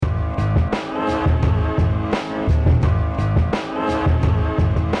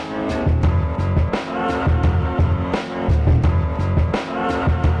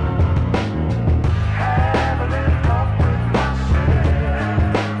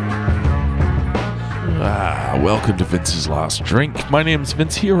Welcome to Vince's Last Drink. My name's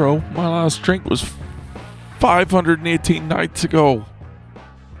Vince Hero. My last drink was 518 nights ago.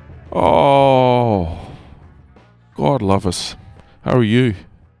 Oh, God love us. How are you?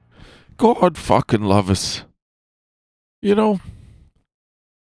 God fucking love us. You know,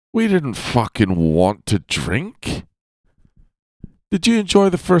 we didn't fucking want to drink. Did you enjoy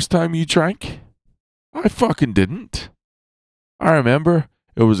the first time you drank? I fucking didn't. I remember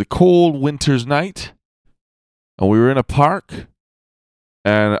it was a cold winter's night. And we were in a park,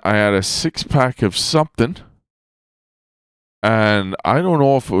 and I had a 6-pack of something, and I don't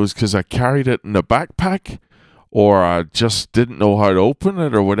know if it was because I carried it in a backpack, or I just didn't know how to open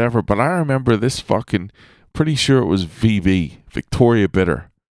it, or whatever, but I remember this fucking, pretty sure it was VB, Victoria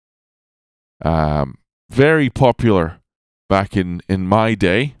Bitter. Very popular back in my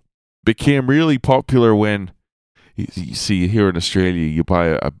day. Became really popular when, you see here in Australia, you buy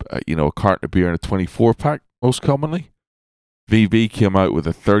a carton of beer in a 24-pack. Most commonly, VB came out with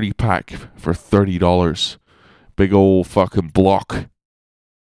a 30-pack for $30. Big old fucking block.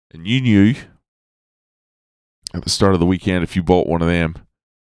 And you knew at the start of the weekend, if you bought one of them,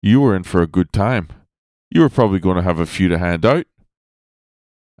 you were in for a good time. You were probably going to have a few to hand out.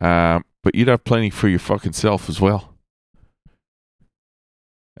 But you'd have plenty for your fucking self as well.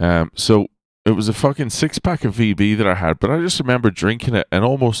 So it was a fucking 6-pack of VB that I had, but I just remember drinking it and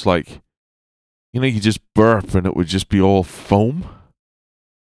almost like, you just burp and it would just be all foam.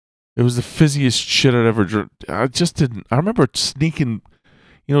 It was the fizziest shit I'd ever drunk. I just didn't. I remember sneaking,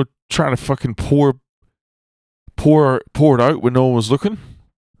 trying to fucking pour it out when no one was looking.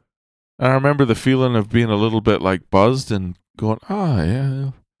 And I remember the feeling of being a little bit like buzzed and going,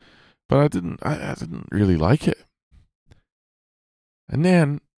 yeah. But I didn't really like it. And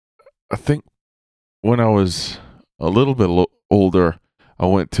then I think when I was a little bit older, I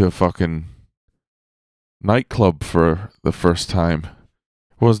went to a fucking nightclub for the first time.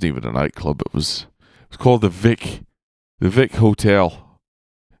 It wasn't even a nightclub. It was called the Vic Hotel.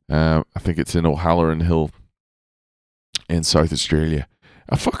 I think it's in O'Halloran Hill in South Australia.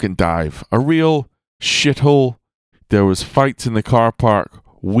 A fucking dive, a real shithole. There was fights in the car park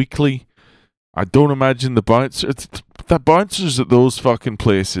weekly. I don't imagine the bouncers at those fucking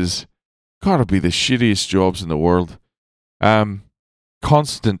places gotta be the shittiest jobs in the world.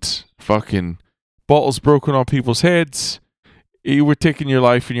 Constant fucking bottles broken on people's heads. You were taking your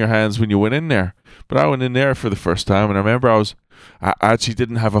life in your hands when you went in there. But I went in there for the first time, and I remember I actually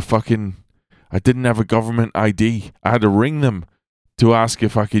didn't have a government ID. I had to ring them to ask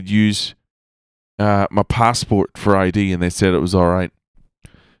if I could use my passport for ID, and they said it was all right.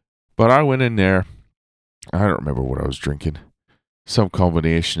 But I went in there. I don't remember what I was drinking. Some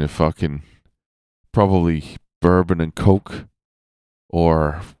combination of fucking probably bourbon and Coke,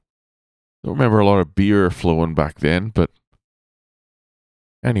 or I don't remember a lot of beer flowing back then, but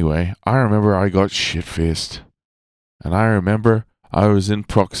anyway, I remember I got shit-faced. And I remember I was in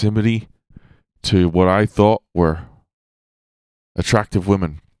proximity to what I thought were attractive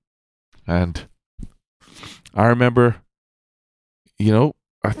women. And I remember,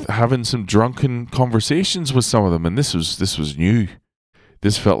 having some drunken conversations with some of them, and this was new.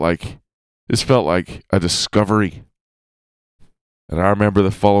 This felt like a discovery. And I remember the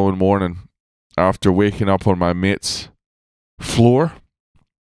following morning, after waking up on my mate's floor,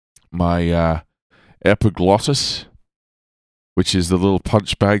 my epiglottis, which is the little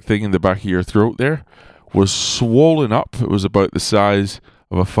punch bag thing in the back of your throat there, was swollen up. It was about the size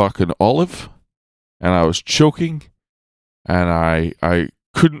of a fucking olive. And I was choking. And I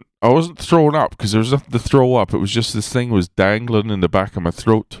wasn't throwing up because there was nothing to throw up. It was just this thing was dangling in the back of my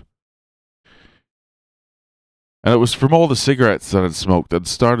throat. And it was from all the cigarettes that I'd smoked. I'd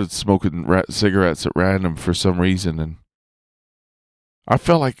started smoking cigarettes at random for some reason, and I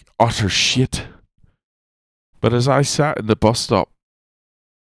felt like utter shit. But as I sat in the bus stop,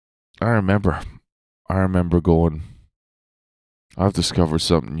 I remember going, I've discovered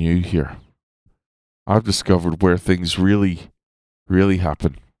something new here. I've discovered where things really, really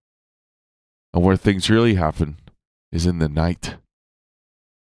happen. And where things really happen is in the night.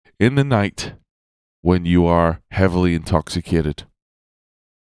 In the night, when you are heavily intoxicated.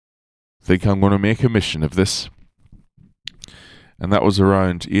 I think I'm going to make a mission of this. And that was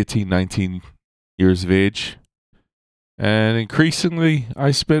around 18, 19 years of age. And increasingly,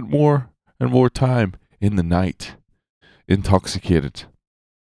 I spent more and more time in the night, intoxicated.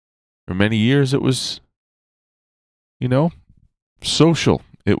 For many years, it was, social.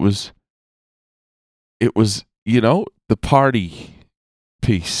 It was, the party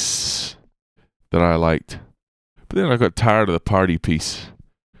piece that I liked. But then I got tired of the party piece.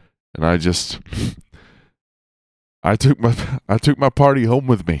 And I just I took my party home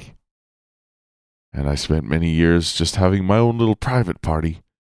with me. And I spent many years just having my own little private party,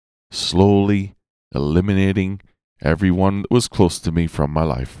 slowly eliminating everyone that was close to me from my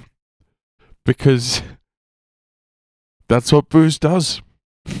life. Because that's what booze does.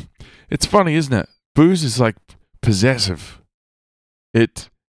 It's funny, isn't it? Booze is like possessive. It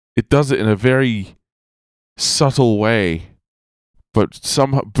does it in a very subtle way, but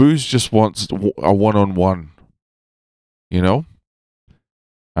somehow booze just wants a one-on-one, you know?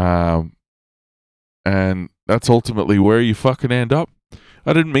 And that's ultimately where you fucking end up.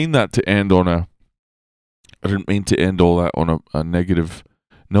 I didn't mean to end all that on a negative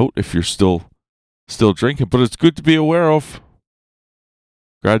note if you're still drinking, but it's good to be aware of.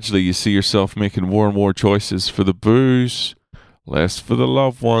 Gradually you see yourself making more and more choices for the booze, less for the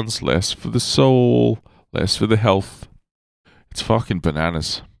loved ones, less for the soul, less for the health. It's fucking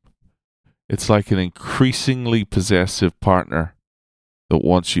bananas. It's like an increasingly possessive partner that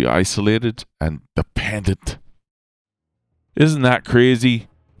wants you isolated and dependent. Isn't that crazy?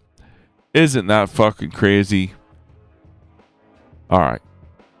 Isn't that fucking crazy? Alright.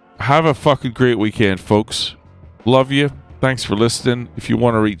 Have a fucking great weekend, folks. Love you. Thanks for listening. If you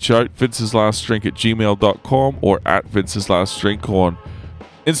want to reach out, vinceslastdrink@gmail.com or at vinceslastdrink on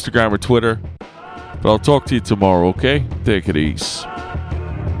Instagram or Twitter. But I'll talk to you tomorrow, okay? Take it easy.